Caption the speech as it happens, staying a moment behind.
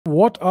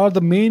what are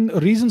the main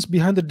reasons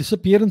behind the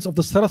disappearance of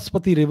the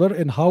Sarasvati River,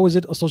 and how is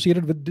it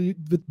associated with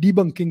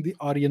debunking the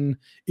Aryan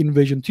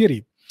invasion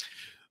theory?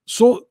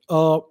 So,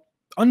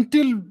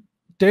 until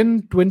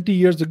 10, 20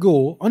 years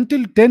ago,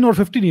 until 10 or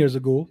 15 years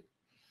ago,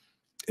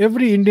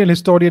 every Indian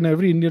historian,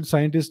 every Indian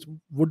scientist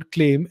would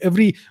claim,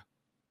 every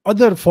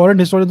other foreign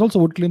historians also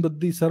would claim that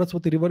the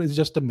Saraswati River is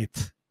just a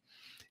myth.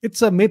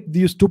 It's a myth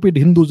these stupid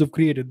Hindus have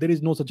created. There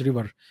is no such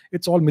river.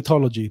 It's all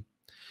mythology.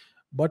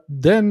 But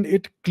then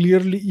it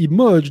clearly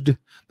emerged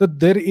that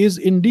there is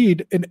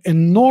indeed an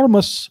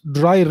enormous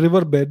dry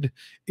riverbed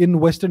in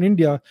Western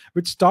India,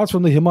 which starts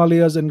from the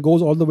Himalayas and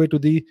goes all the way to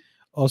the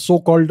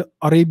so-called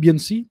Arabian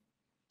Sea.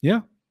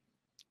 Yeah.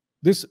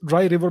 This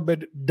dry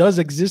riverbed does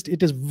exist.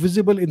 It is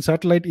visible in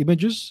satellite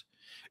images.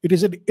 It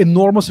is an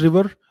enormous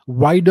river,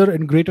 wider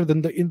and greater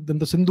than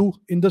the Sindhu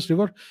Indus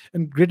River,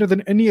 and greater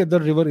than any other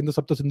river in the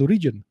Sapta Sindhu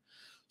region.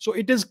 So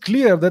it is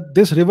clear that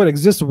this river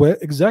exists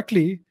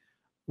exactly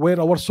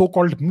where our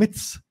so-called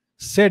myths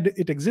said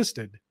it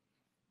existed.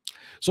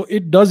 So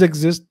it does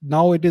exist.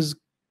 Now these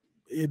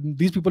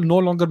people no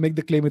longer make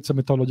the claim it's a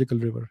mythological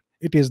river.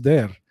 It is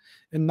there.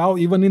 And now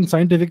even in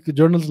scientific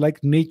journals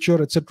like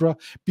Nature, etc.,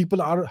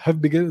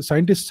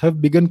 scientists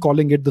have begun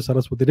calling it the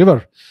Saraswati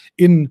River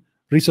in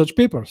research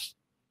papers.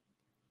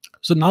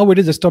 So now it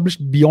is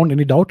established beyond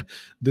any doubt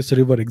this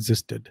river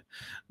existed.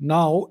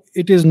 Now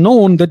it is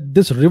known that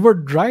this river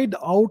dried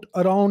out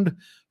around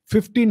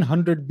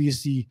 1500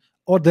 BC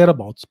or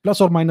thereabouts, plus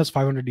or minus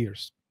 500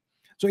 years.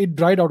 So it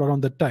dried out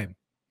around that time.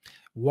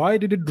 Why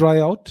did it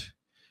dry out?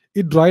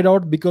 It dried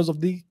out because of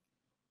the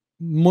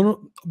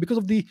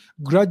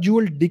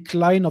gradual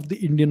decline of the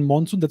Indian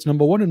monsoon. That's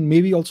number one, and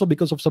maybe also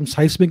because of some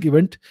seismic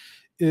event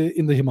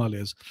in the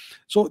Himalayas.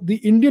 So the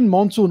Indian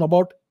monsoon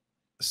about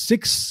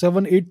 6,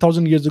 7,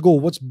 8,000 years ago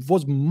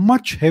was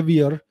much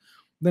heavier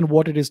than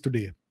what it is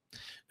today.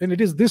 And it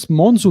is this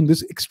monsoon,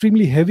 this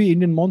extremely heavy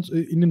Indian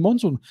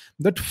monsoon,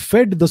 that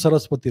fed the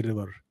Saraswati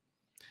River.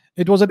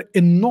 It was an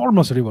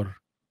enormous river,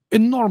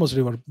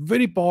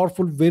 very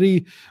powerful,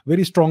 very,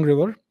 very strong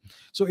river.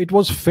 So it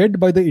was fed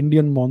by the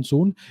Indian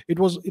monsoon.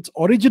 Its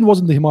origin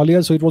was in the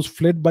Himalayas, so it was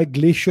fed by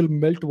glacial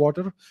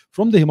meltwater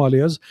from the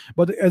Himalayas.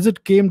 But as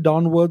it came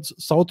downwards,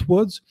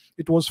 southwards,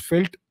 it was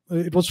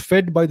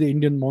fed by the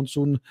Indian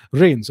monsoon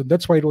rains, and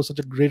that's why it was such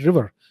a great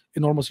river,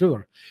 enormous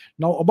river.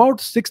 Now, about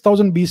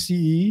 6,000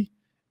 BCE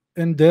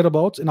and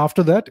thereabouts, and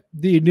after that,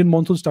 the Indian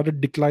monsoon started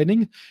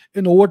declining.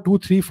 In over 2,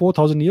 3,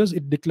 4,000 years,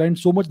 it declined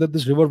so much that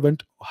this river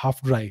went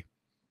half dry.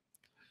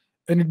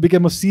 And it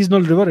became a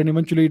seasonal river, and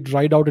eventually it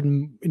dried out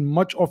in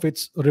much of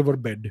its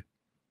riverbed.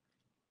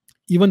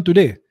 Even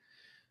today,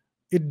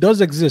 it does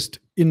exist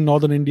in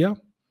northern India.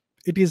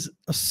 It is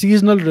a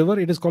seasonal river.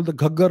 It is called the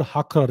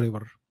Ghaggar-Hakra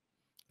River.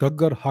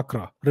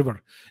 Ghaggar-Hakra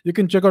River. You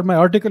can check out my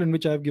article in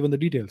which I have given the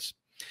details.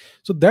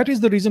 So that is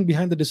the reason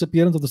behind the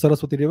disappearance of the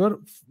Saraswati River.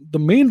 The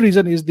main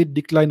reason is the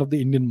decline of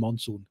the Indian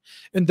monsoon.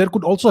 And there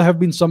could also have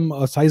been some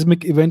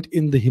seismic event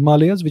in the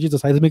Himalayas, which is a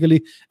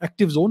seismically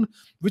active zone,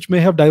 which may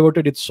have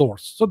diverted its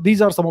source. So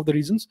these are some of the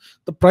reasons.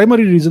 The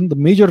primary reason, the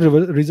major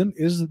reason,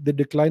 is the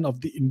decline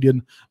of the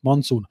Indian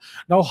monsoon.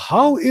 Now,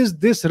 how is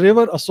this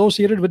river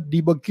associated with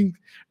debunking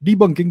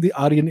the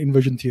Aryan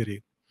invasion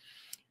theory?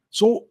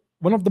 So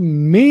one of the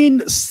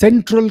main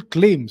central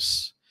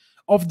claims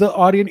of the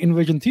Aryan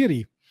invasion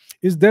theory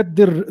is that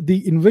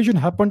the invasion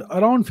happened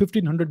around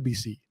 1500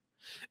 BC,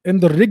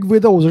 and the Rig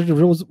Veda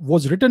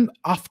was written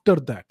after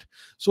that.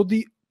 So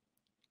the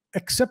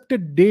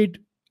accepted date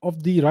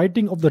of the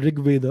writing of the Rig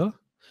Veda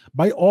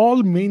by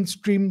all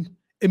mainstream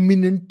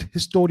eminent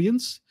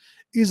historians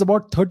is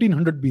about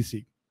 1300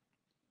 BC.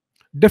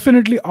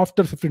 Definitely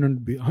after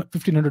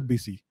 1500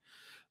 BC.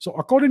 So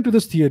according to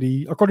this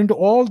theory, according to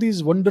all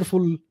these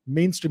wonderful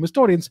mainstream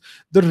historians,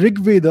 the Rig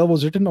Veda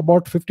was written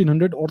about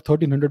 1500 or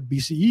 1300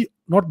 BCE,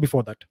 not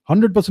before that.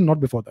 100% not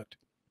before that.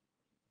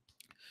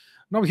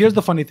 Now here's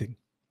the funny thing.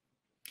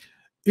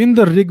 In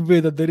the Rig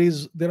Veda,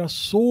 there are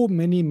so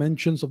many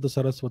mentions of the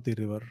Saraswati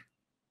River.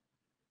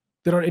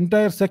 There are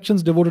entire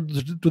sections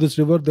devoted to this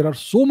river. There are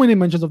so many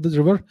mentions of this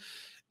river.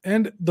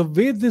 And the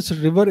way this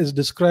river is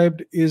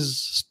described is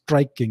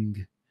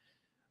striking.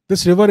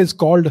 This river is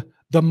called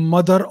the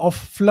mother of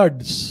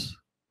floods.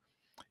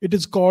 It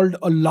is called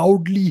a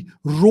loudly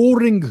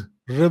roaring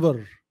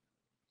river.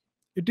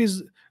 It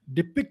is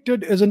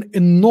depicted as an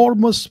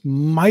enormous,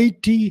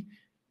 mighty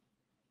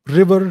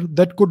river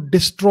that could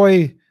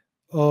destroy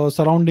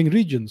surrounding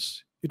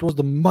regions. It was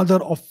the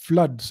mother of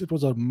floods. It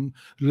was a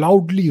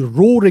loudly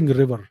roaring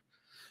river.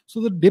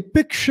 So the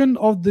depiction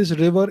of this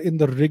river in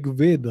the Rig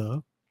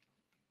Veda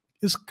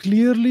is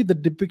clearly the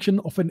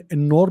depiction of an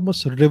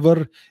enormous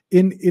river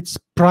in its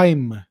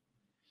prime.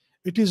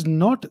 It is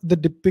not the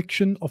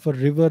depiction of a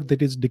river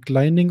that is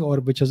declining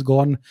or which has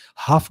gone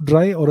half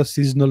dry or a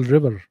seasonal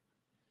river.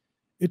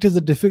 It is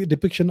a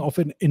depiction of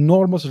an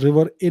enormous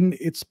river in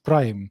its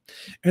prime.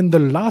 And the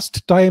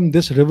last time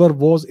this river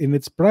was in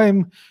its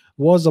prime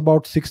was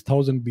about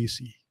 6000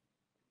 BC,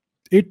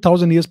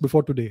 8,000 years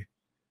before today.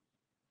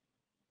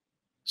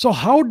 So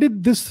how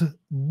did this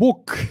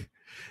book,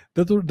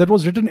 that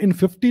was written in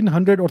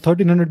 1500 or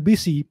 1300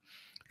 BC,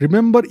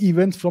 remember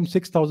events from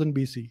 6000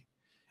 BC.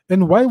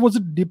 And why was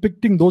it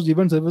depicting those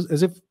events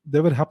as if they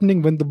were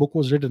happening when the book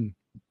was written?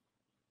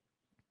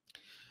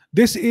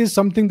 This is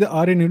something the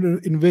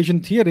Aryan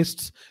invasion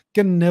theorists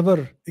can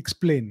never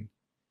explain.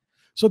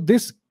 So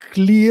this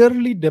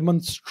clearly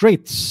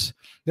demonstrates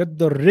that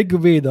the Rig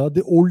Veda,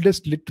 the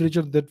oldest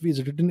literature that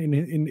is written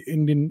in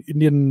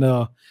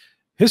Indian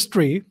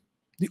history,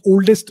 the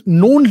oldest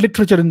known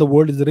literature in the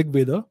world is the Rig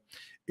Veda.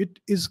 It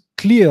is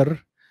clear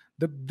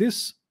that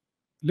this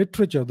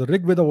literature, the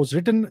Rig Veda, was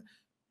written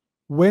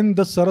when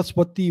the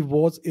Sarasvati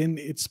was in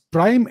its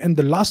prime, and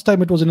the last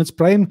time it was in its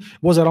prime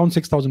was around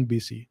 6000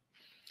 BC.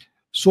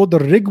 So the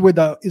Rig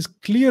Veda is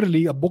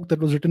clearly a book that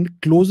was written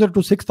closer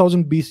to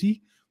 6000 BC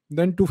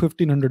than to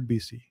 1500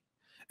 BC.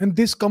 And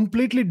this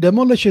completely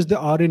demolishes the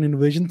Aryan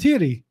invasion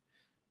theory,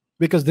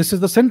 because this is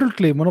the central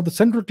claim, one of the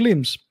central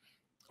claims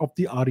of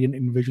the Aryan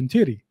invasion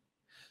theory.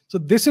 So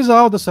this is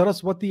how the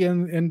Sarasvati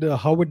and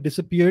how it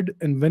disappeared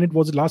and when it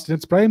was last in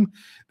its prime.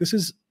 This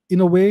is in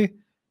a way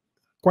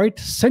quite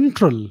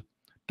central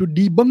to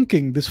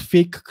debunking this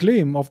fake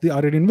claim of the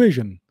Aryan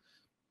invasion.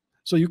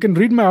 So you can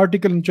read my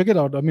article and check it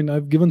out. I mean,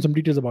 I've given some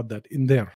details about that in there.